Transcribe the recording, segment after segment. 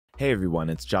Hey everyone,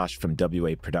 it's Josh from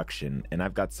WA Production, and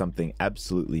I've got something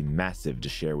absolutely massive to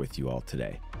share with you all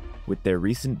today. With their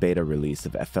recent beta release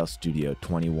of FL Studio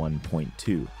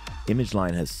 21.2,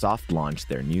 ImageLine has soft launched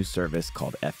their new service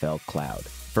called FL Cloud,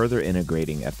 further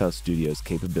integrating FL Studio's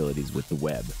capabilities with the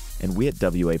web, and we at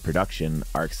WA Production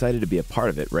are excited to be a part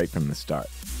of it right from the start.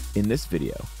 In this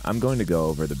video, I'm going to go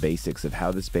over the basics of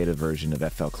how this beta version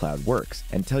of FL Cloud works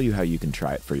and tell you how you can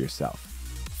try it for yourself.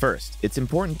 First, it's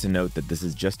important to note that this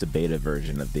is just a beta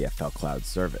version of the FL Cloud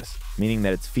service, meaning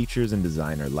that its features and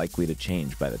design are likely to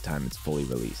change by the time it's fully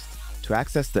released. To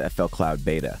access the FL Cloud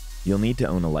beta, you'll need to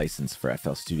own a license for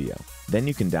FL Studio. Then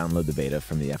you can download the beta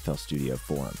from the FL Studio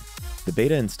forum. The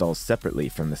beta installs separately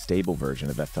from the stable version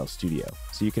of FL Studio,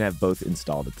 so you can have both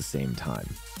installed at the same time.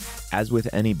 As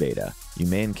with any beta, you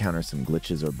may encounter some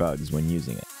glitches or bugs when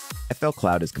using it. FL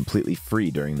Cloud is completely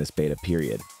free during this beta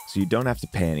period, so you don't have to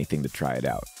pay anything to try it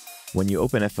out. When you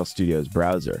open FL Studio's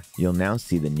browser, you'll now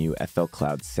see the new FL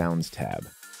Cloud Sounds tab.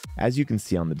 As you can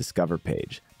see on the Discover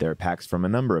page, there are packs from a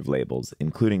number of labels,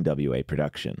 including WA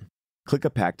Production. Click a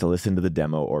pack to listen to the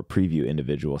demo or preview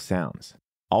individual sounds.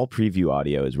 All preview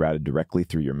audio is routed directly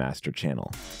through your master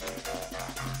channel.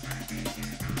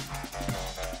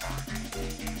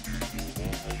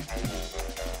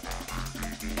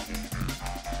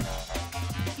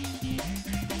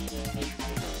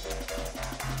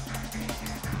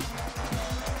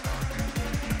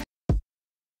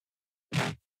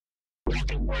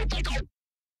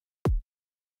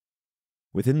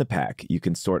 Within the pack, you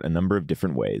can sort a number of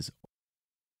different ways,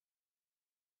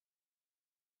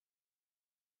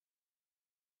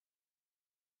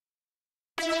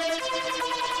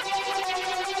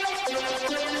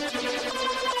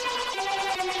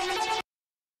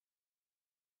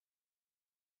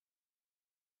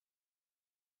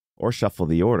 or shuffle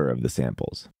the order of the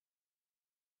samples.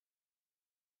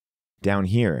 Down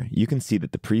here, you can see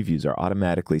that the previews are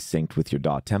automatically synced with your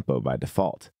DAW tempo by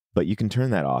default, but you can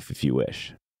turn that off if you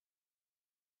wish.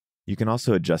 You can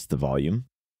also adjust the volume,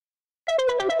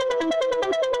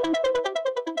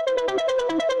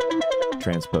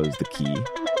 transpose the key,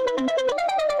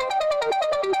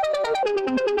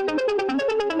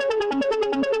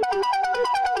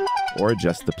 or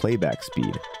adjust the playback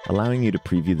speed, allowing you to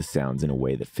preview the sounds in a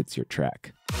way that fits your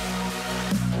track.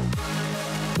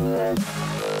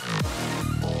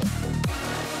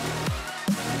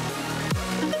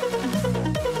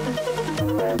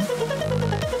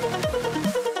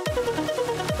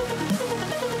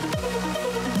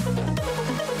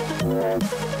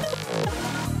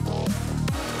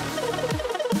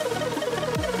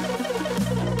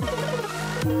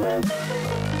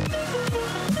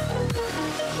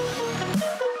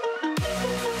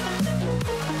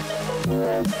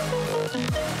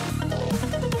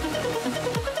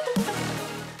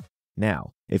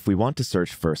 Now, if we want to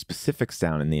search for a specific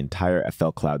sound in the entire FL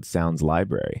Cloud Sounds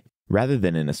library, rather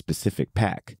than in a specific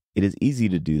pack, it is easy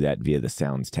to do that via the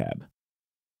Sounds tab.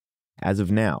 As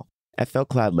of now, FL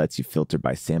Cloud lets you filter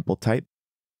by sample type,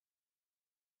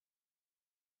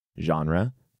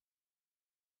 genre,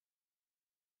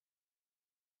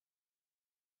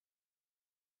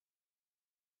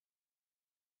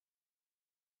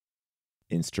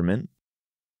 instrument,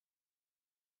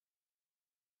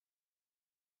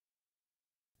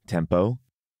 tempo,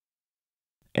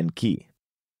 and key.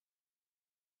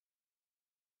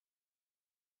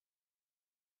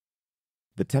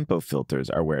 The tempo filters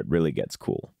are where it really gets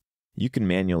cool. You can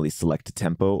manually select a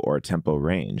tempo or a tempo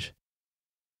range,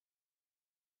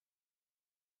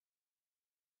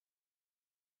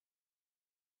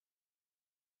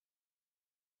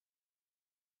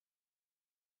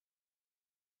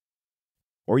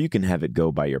 or you can have it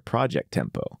go by your project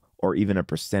tempo, or even a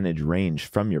percentage range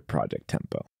from your project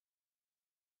tempo.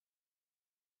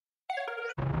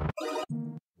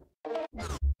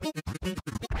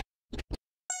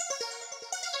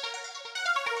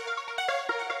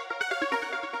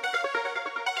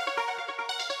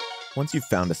 Once you've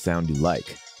found a sound you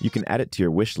like, you can add it to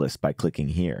your wish list by clicking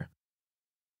here,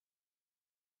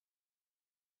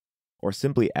 or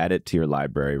simply add it to your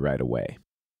library right away.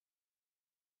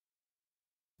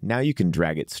 Now you can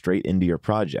drag it straight into your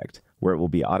project, where it will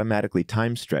be automatically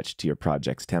time stretched to your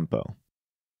project's tempo.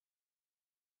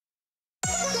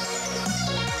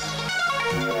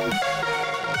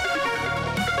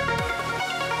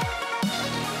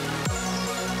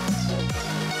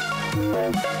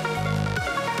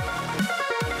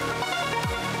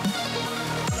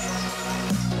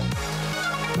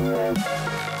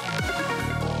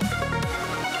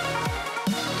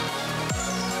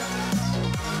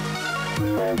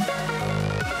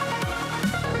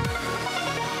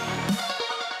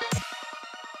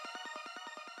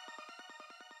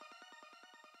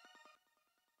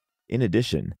 In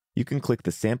addition, you can click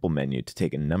the sample menu to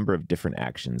take a number of different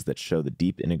actions that show the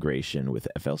deep integration with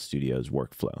FL Studio's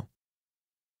workflow.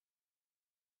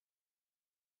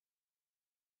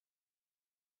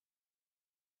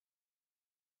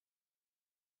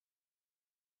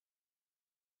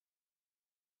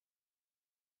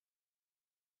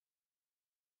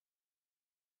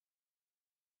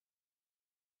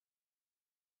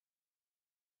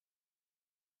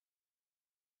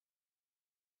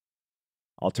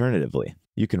 Alternatively,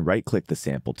 you can right-click the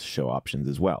sample to show options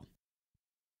as well.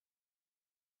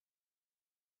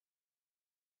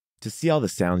 To see all the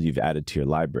sounds you've added to your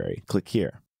library, click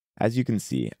here. As you can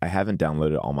see, I haven't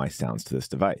downloaded all my sounds to this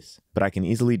device, but I can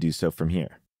easily do so from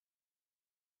here.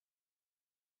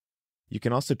 You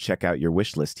can also check out your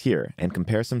wish list here and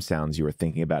compare some sounds you were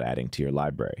thinking about adding to your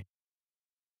library.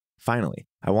 Finally,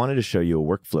 I wanted to show you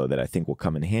a workflow that I think will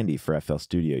come in handy for FL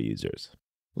Studio users.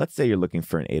 Let's say you're looking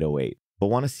for an 808, but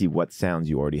want to see what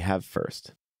sounds you already have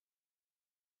first.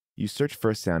 You search for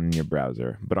a sound in your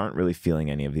browser, but aren't really feeling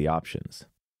any of the options.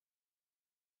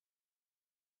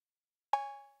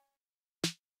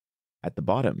 At the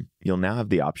bottom, you'll now have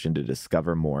the option to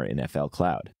discover more in FL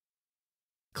Cloud.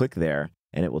 Click there,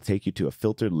 and it will take you to a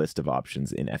filtered list of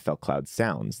options in FL Cloud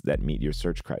sounds that meet your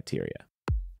search criteria.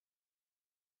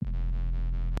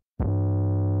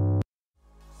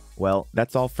 Well,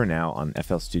 that's all for now on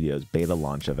FL Studio's beta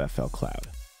launch of FL Cloud.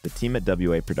 The team at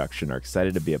WA Production are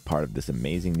excited to be a part of this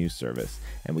amazing new service,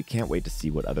 and we can't wait to see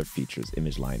what other features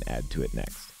ImageLine add to it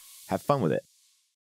next. Have fun with it!